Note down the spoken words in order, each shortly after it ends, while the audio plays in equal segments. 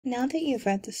Now that you've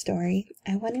read the story,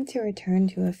 I wanted to return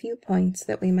to a few points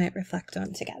that we might reflect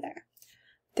on together.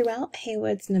 Throughout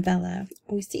Haywood's novella,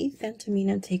 we see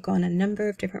Fantomina take on a number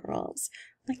of different roles,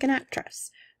 like an actress,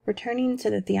 returning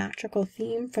to the theatrical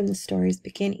theme from the story's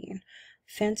beginning.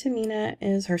 Fantomina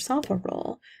is herself a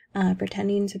role,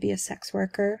 pretending to be a sex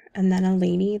worker, and then a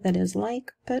lady that is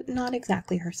like, but not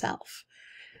exactly herself.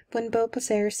 When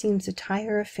Beauplaisir seems to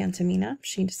tire of Fantomina,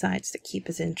 she decides to keep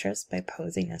his interest by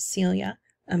posing as Celia,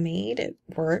 a maid. It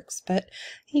works, but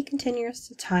he continues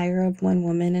to tire of one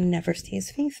woman and never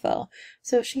stays faithful,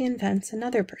 so she invents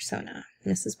another persona,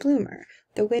 Mrs. Bloomer,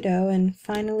 the widow, and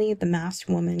finally the masked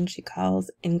woman she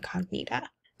calls Incognita.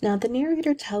 Now, the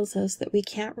narrator tells us that we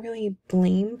can't really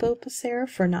blame Beauplaisir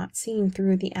for not seeing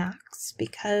through the acts,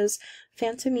 because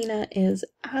Fantomina is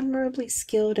admirably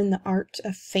skilled in the art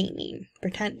of feigning,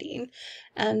 pretending,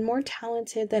 and more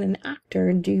talented than an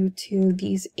actor due to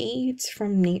these aids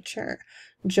from nature,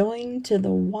 joined to the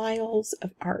wiles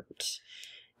of art.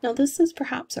 Now, this is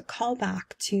perhaps a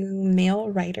callback to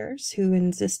male writers who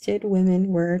insisted women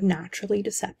were naturally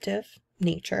deceptive,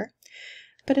 nature,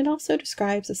 but it also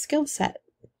describes a skill set,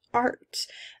 art,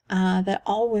 that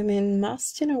all women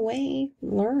must, in a way,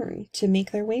 learn to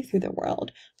make their way through the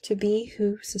world, to be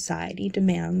who society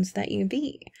demands that you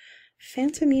be.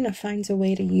 Fantomina finds a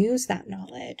way to use that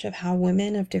knowledge of how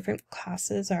women of different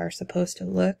classes are supposed to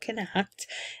look and act,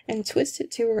 and twist it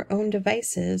to her own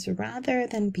devices rather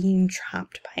than being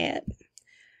trapped by it.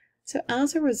 So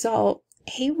as a result,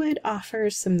 Haywood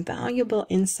offers some valuable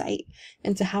insight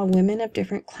into how women of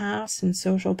different class and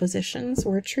social positions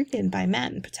were treated by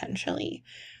men, potentially.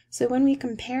 So when we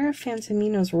compare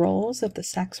Fantomina's roles of the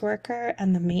sex worker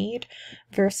and the maid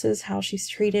versus how she's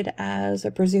treated as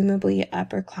a presumably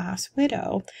upper-class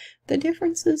widow, the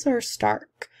differences are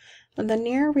stark. The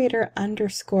narrator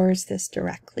underscores this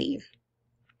directly.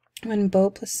 When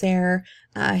Beauplaisir,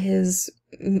 his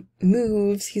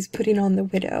moves he's putting on the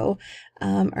widow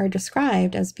are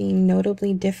described as being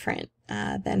notably different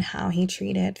than how he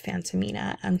treated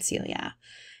Fantomina and Celia.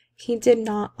 He did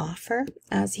not offer,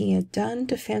 as he had done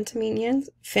to Fantomina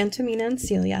and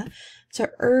Celia,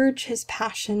 to urge his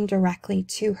passion directly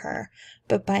to her,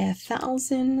 but by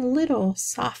 1,000 little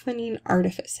softening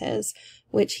artifices,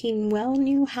 which he well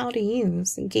knew how to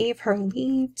use, gave her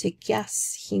leave to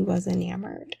guess he was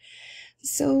enamored.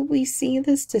 So we see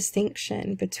this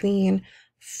distinction between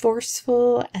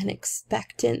forceful and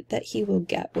expectant that he will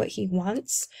get what he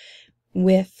wants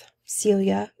with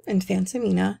Celia and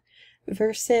Fantomina,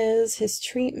 versus his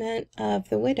treatment of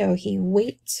the widow. He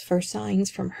waits for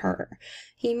signs from her.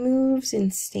 He moves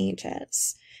in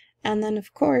stages. And then,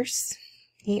 of course,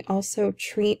 he also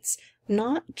treats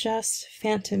not just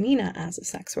Fantomina as a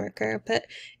sex worker, but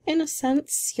in a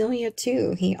sense, Celia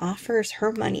too. He offers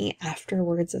her money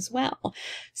afterwards as well.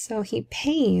 So he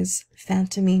pays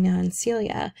Fantomina and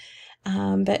Celia.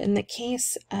 But in the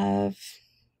case of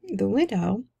the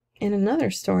widow, in another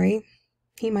story,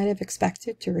 he might have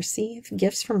expected to receive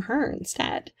gifts from her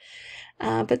instead.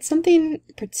 But something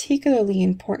particularly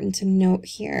important to note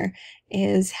here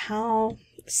is how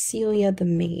Celia the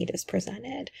maid is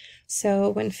presented. So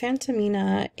when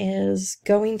Fantomina is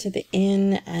going to the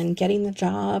inn and getting the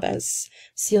job as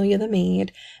Celia the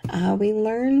maid, we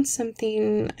learn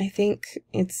something I think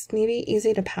it's maybe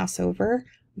easy to pass over,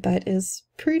 but is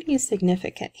pretty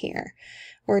significant here.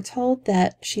 We're told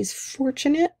that she's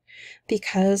fortunate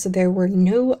because there were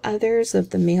no others of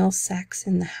the male sex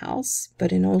in the house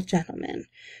but an old gentleman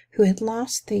who had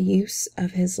lost the use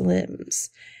of his limbs,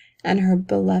 and her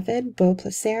beloved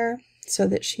Beauplaisir, so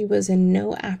that she was in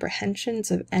no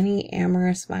apprehensions of any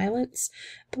amorous violence,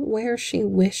 but where she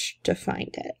wished to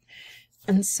find it.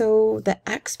 And so the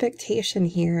expectation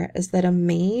here is that a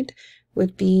maid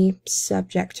would be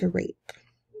subject to rape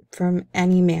from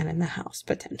any man in the house,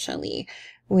 potentially,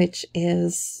 which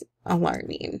is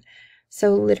alarming.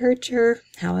 So literature,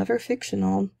 however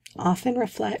fictional, often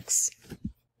reflects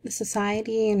the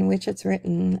society in which it's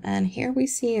written, and here we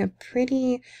see a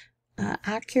pretty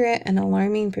accurate and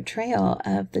alarming portrayal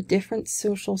of the different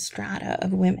social strata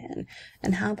of women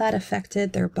and how that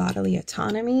affected their bodily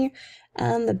autonomy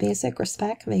and the basic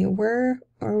respect they were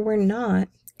or were not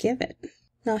given.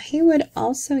 Now, Haywood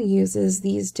also uses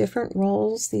these different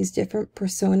roles, these different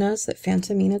personas that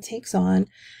Fantomina takes on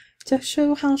to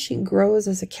show how she grows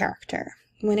as a character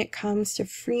when it comes to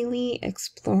freely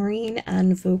exploring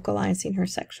and vocalizing her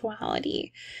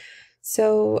sexuality.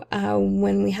 So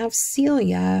when we have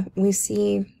Celia, we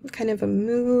see kind of a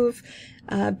move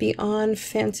beyond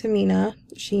Fantomina.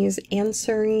 She's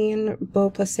answering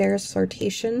Beauplaisir's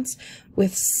flirtations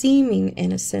with seeming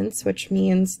innocence, which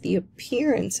means the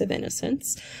appearance of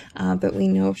innocence, but we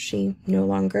know she no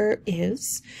longer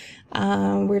is.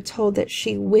 We're told that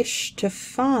she wished to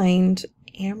find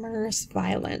amorous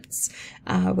violence,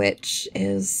 which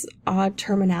is odd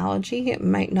terminology. It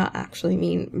might not actually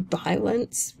mean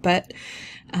violence, but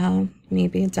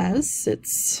maybe it does.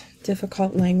 It's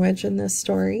difficult language in this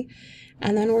story.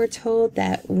 And then we're told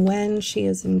that when she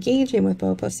is engaging with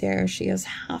Beauplaisir, she is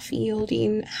half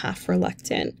yielding, half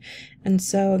reluctant. And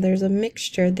so there's a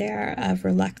mixture there of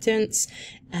reluctance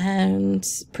and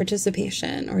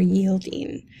participation or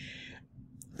yielding.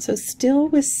 So still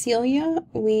with Celia,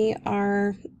 we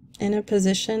are in a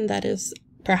position that is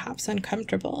perhaps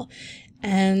uncomfortable.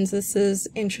 And this is,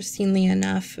 interestingly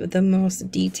enough, the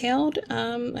most detailed,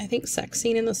 I think, sex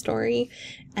scene in the story.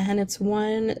 And it's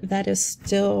one that is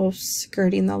still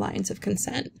skirting the lines of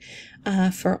consent.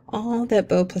 For all that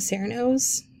Beauplaisir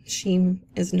knows, she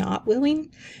is not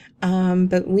willing.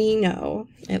 But we know,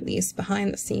 at least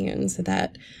behind the scenes,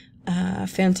 that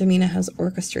Fantomina has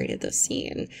orchestrated this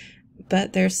scene.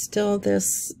 But there's still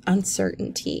this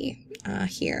uncertainty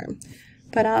here.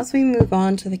 But as we move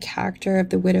on to the character of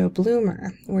the widow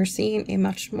bloomer, we're seeing a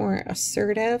much more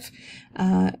assertive,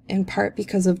 in part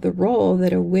because of the role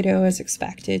that a widow is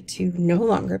expected to no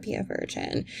longer be a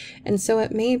virgin. And so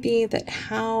it may be that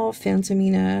how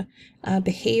Fantomina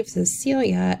behaves as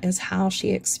Celia is how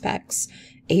she expects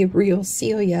a real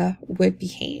Celia would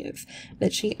behave,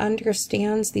 that she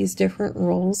understands these different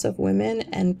roles of women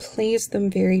and plays them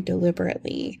very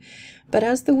deliberately. But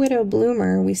as the widow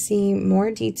bloomer, we see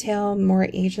more detail, more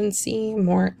agency,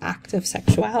 more active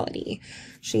sexuality.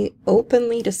 She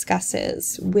openly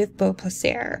discusses with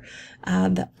Beauplaisir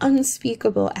the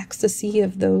unspeakable ecstasy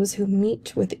of those who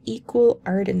meet with equal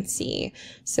ardency.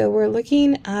 So we're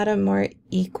looking at a more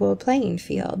equal playing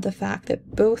field, the fact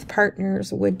that both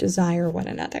partners would desire one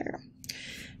another.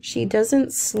 She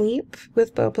doesn't sleep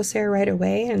with Beauplaisir right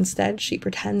away. Instead, she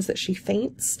pretends that she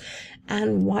faints.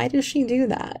 And why does she do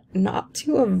that? Not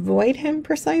to avoid him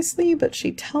precisely, but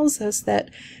she tells us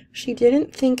that she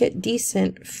didn't think it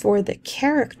decent for the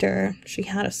character she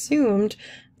had assumed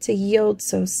to yield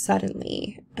so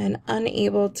suddenly, and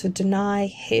unable to deny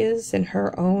his and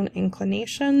her own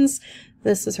inclinations.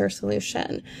 This is her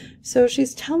solution. So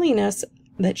she's telling us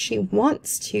that she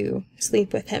wants to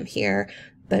sleep with him here,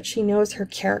 but she knows her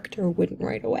character wouldn't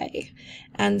right away.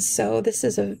 And so this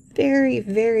is a very,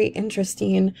 very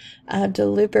interesting,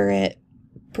 deliberate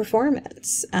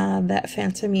performance that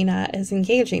Fantomina is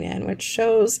engaging in, which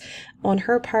shows on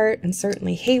her part, and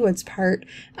certainly Haywood's part,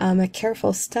 a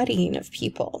careful studying of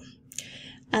people.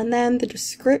 And then the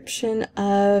description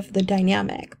of the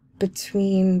dynamic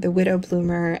between the widow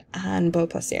bloomer and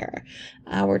Beauplaisir.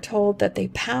 We're told that they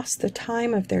pass the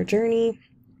time of their journey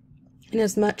in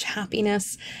as much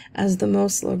happiness as the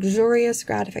most luxurious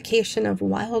gratification of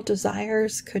wild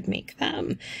desires could make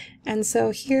them. And so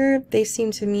here they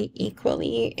seem to meet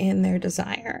equally in their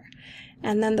desire.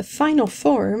 And then the final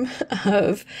form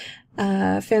of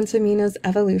Fantomina's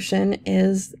evolution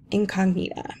is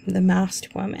Incognita, the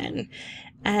masked woman.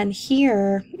 And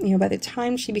here, by the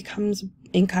time she becomes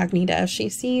Incognita, she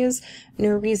sees no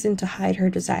reason to hide her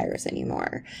desires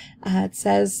anymore. It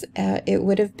says it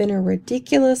would have been a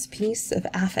ridiculous piece of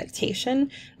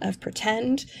affectation, of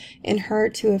pretend, in her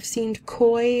to have seemed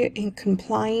coy in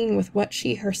complying with what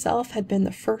she herself had been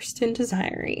the first in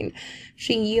desiring.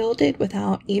 She yielded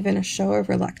without even a show of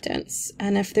reluctance,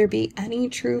 and if there be any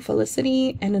true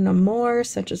felicity in an amour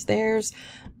such as theirs,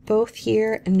 both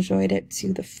here enjoyed it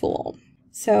to the full.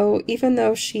 So even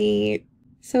though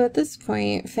So at this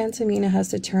point, Fantomina has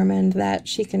determined that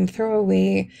she can throw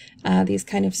away these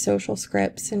kind of social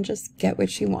scripts and just get what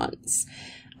she wants.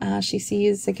 She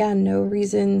sees, again, no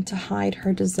reason to hide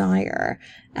her desire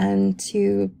and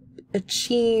to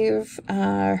achieve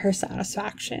her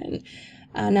satisfaction.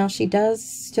 Now, she does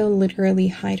still literally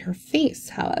hide her face,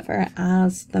 however,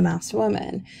 as the masked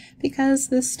woman, because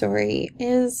this story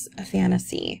is a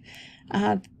fantasy,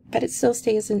 but it still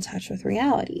stays in touch with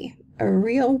reality. A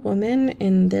real woman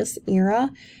in this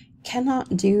era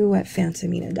cannot do what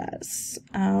Fantomina does.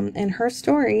 In her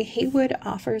story, Haywood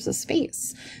offers a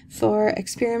space for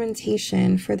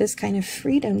experimentation, for this kind of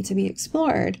freedom to be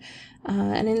explored,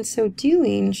 And in so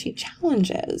doing, she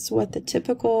challenges what the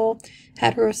typical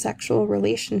heterosexual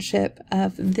relationship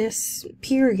of this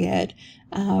period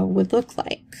would look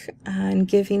like, and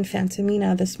giving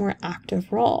Fantomina this more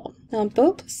active role. Now,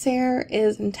 Beauplaisir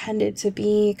is intended to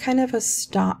be kind of a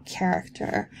stock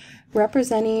character,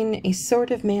 representing a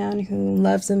sort of man who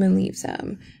loves him and leaves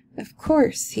him. Of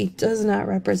course, he does not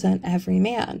represent every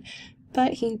man,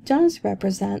 but he does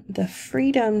represent the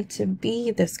freedom to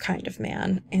be this kind of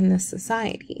man in this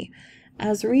society.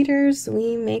 As readers,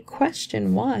 we may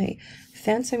question why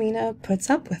Fantomina puts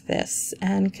up with this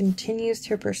and continues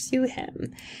to pursue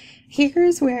him.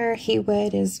 Here's where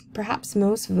Haywood is perhaps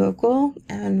most vocal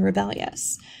and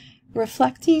rebellious.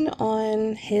 Reflecting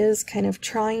on his kind of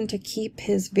trying to keep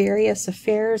his various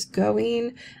affairs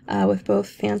going with both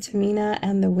Fantomina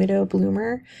and the widow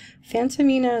Bloomer,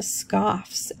 Fantomina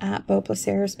scoffs at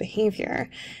Beauplaisir's behavior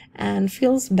and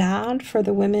feels bad for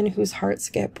the women whose hearts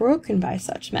get broken by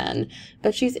such men,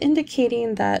 but she's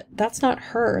indicating that that's not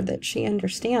her, that she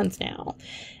understands now.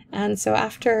 And so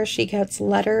after she gets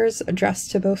letters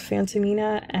addressed to both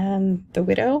Fantomina and the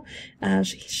widow,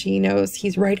 she knows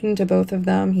he's writing to both of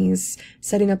them, he's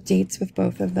setting up dates with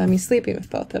both of them, he's sleeping with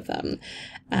both of them.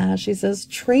 She says,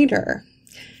 "Traitor,"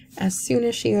 as soon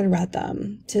as she had read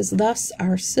them. "'Tis thus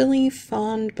our silly,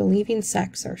 fond, believing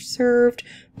sex are served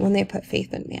when they put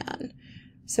faith in man.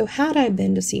 So had I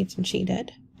been deceived and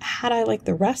cheated, had I, like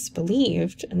the rest,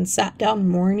 believed, and sat down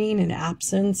mourning in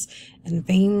absence, and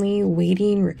vainly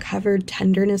waiting recovered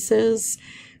tendernesses,"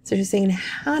 so just saying,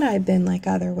 had I been like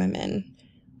other women,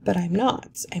 but I'm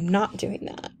not doing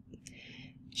that.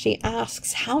 She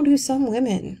asks, how do some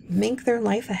women make their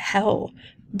life a hell,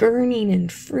 burning in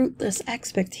fruitless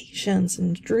expectations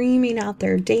and dreaming out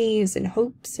their days and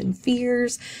hopes and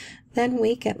fears, then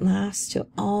wake at last to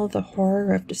all the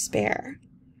horror of despair?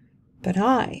 But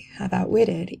I have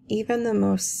outwitted even the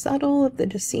most subtle of the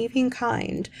deceiving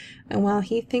kind, and while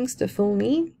he thinks to fool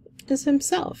me, is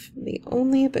himself the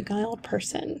only beguiled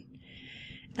person.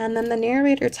 And then the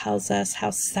narrator tells us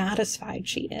how satisfied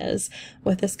she is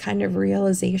with this kind of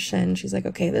realization. She's like,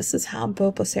 okay, this is how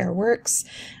Beauplaisir works.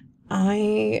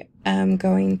 I am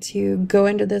going to go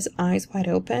into this eyes wide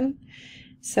open.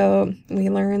 So we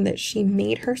learn that she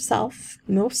made herself,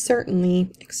 most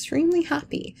certainly, extremely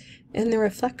happy in the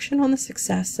reflection on the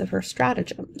success of her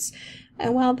stratagems.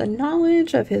 And while the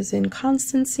knowledge of his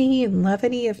inconstancy and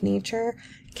levity of nature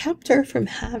kept her from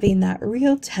having that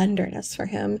real tenderness for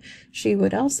him she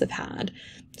would else have had,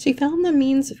 she found the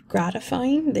means of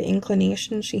gratifying the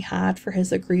inclination she had for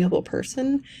his agreeable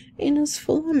person in as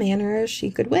full a manner as she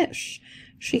could wish.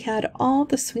 She had all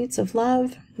the sweets of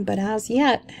love, but as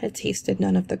yet had tasted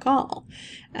none of the gall,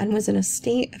 and was in a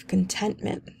state of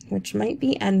contentment which might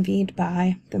be envied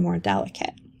by the more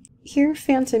delicate. Here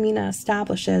Fantomina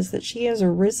establishes that she has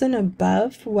risen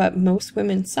above what most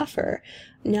women suffer,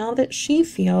 now that she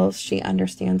feels she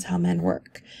understands how men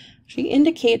work. She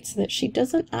indicates that she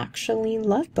doesn't actually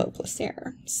love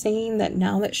Beauplaisir, saying that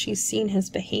now that she's seen his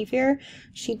behavior,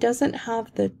 she doesn't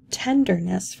have the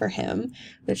tenderness for him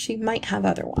that she might have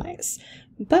otherwise.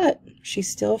 But she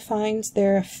still finds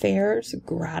their affairs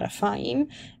gratifying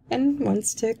and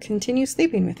wants to continue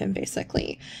sleeping with him,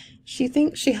 basically. She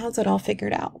thinks she has it all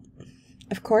figured out.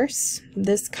 Of course,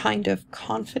 this kind of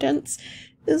confidence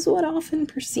is what often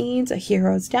precedes a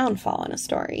hero's downfall in a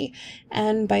story,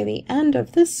 and by the end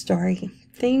of this story,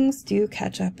 things do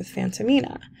catch up with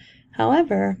Fantomina.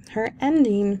 However, her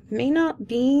ending may not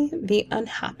be the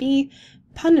unhappy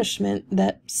punishment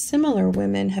that similar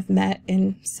women have met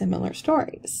in similar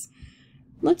stories.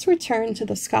 Let's return to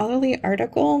the scholarly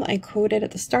article I quoted at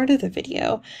the start of the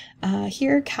video.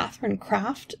 Here, Catherine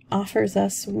Kraft offers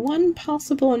us one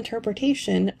possible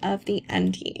interpretation of the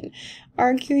ending,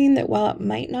 arguing that while it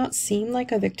might not seem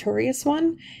like a victorious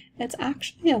one, it's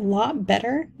actually a lot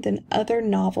better than other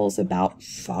novels about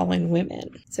fallen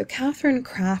women. So Catherine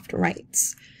Kraft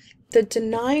writes, "The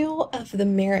denial of the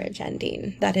marriage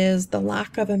ending, that is, the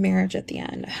lack of a marriage at the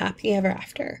end, a happy ever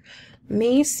after,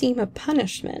 may seem a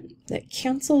punishment that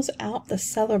cancels out the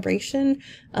celebration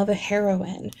of a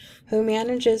heroine who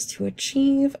manages to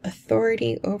achieve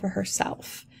authority over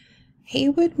herself.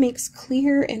 Haywood makes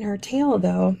clear in her tale,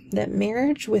 though, that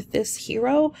marriage with this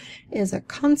hero is a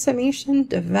consummation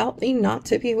devoutly not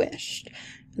to be wished.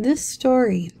 This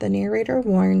story, the narrator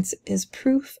warns, is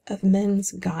proof of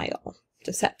men's guile,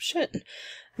 deception.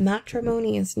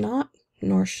 Matrimony is not,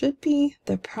 nor should be,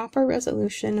 the proper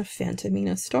resolution of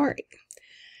Fantomina's story.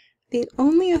 The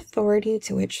only authority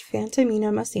to which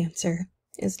Fantomina must answer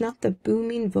is not the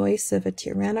booming voice of a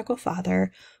tyrannical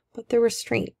father, but the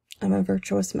restraint of a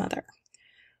virtuous mother.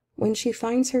 When she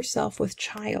finds herself with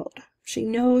child, She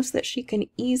knows that she can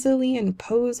easily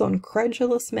impose on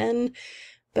credulous men,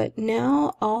 but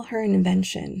now all her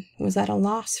invention was at a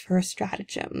loss for a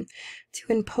stratagem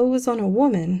to impose on a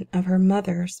woman of her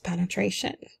mother's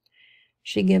penetration.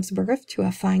 She gives birth to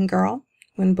a fine girl.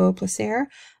 When Beauplaisir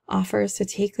offers to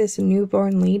take this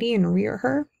newborn lady and rear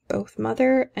her, both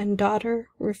mother and daughter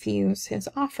refuse his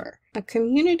offer. A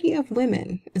community of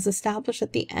women is established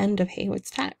at the end of Haywood's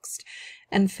text,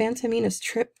 and Fantomina's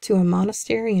trip to a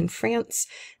monastery in France,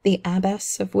 the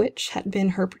abbess of which had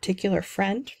been her particular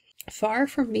friend, far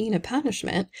from being a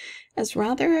punishment, is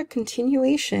rather a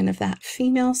continuation of that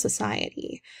female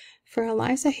society. For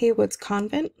Eliza Haywood's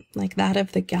convent, like that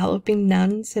of the galloping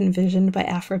nuns envisioned by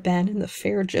Aphra Behn in The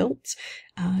Fair Jilt,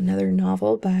 another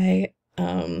novel by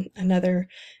another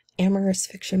amorous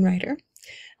fiction writer,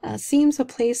 seems a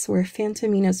place where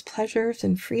Fantomina's pleasures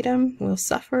and freedom will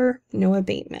suffer no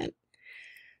abatement.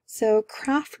 So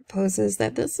Kraft proposes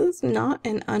that this is not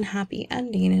an unhappy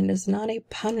ending and is not a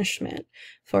punishment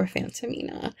for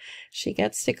Fantomina. She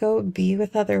gets to go be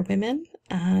with other women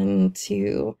and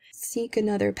to seek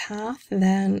another path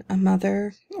than a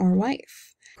mother or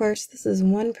wife. Of course, this is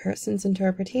one person's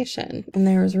interpretation, and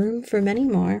there is room for many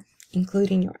more,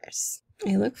 including yours.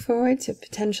 I look forward to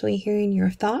potentially hearing your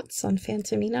thoughts on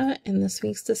Fantomina in this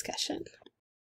week's discussion.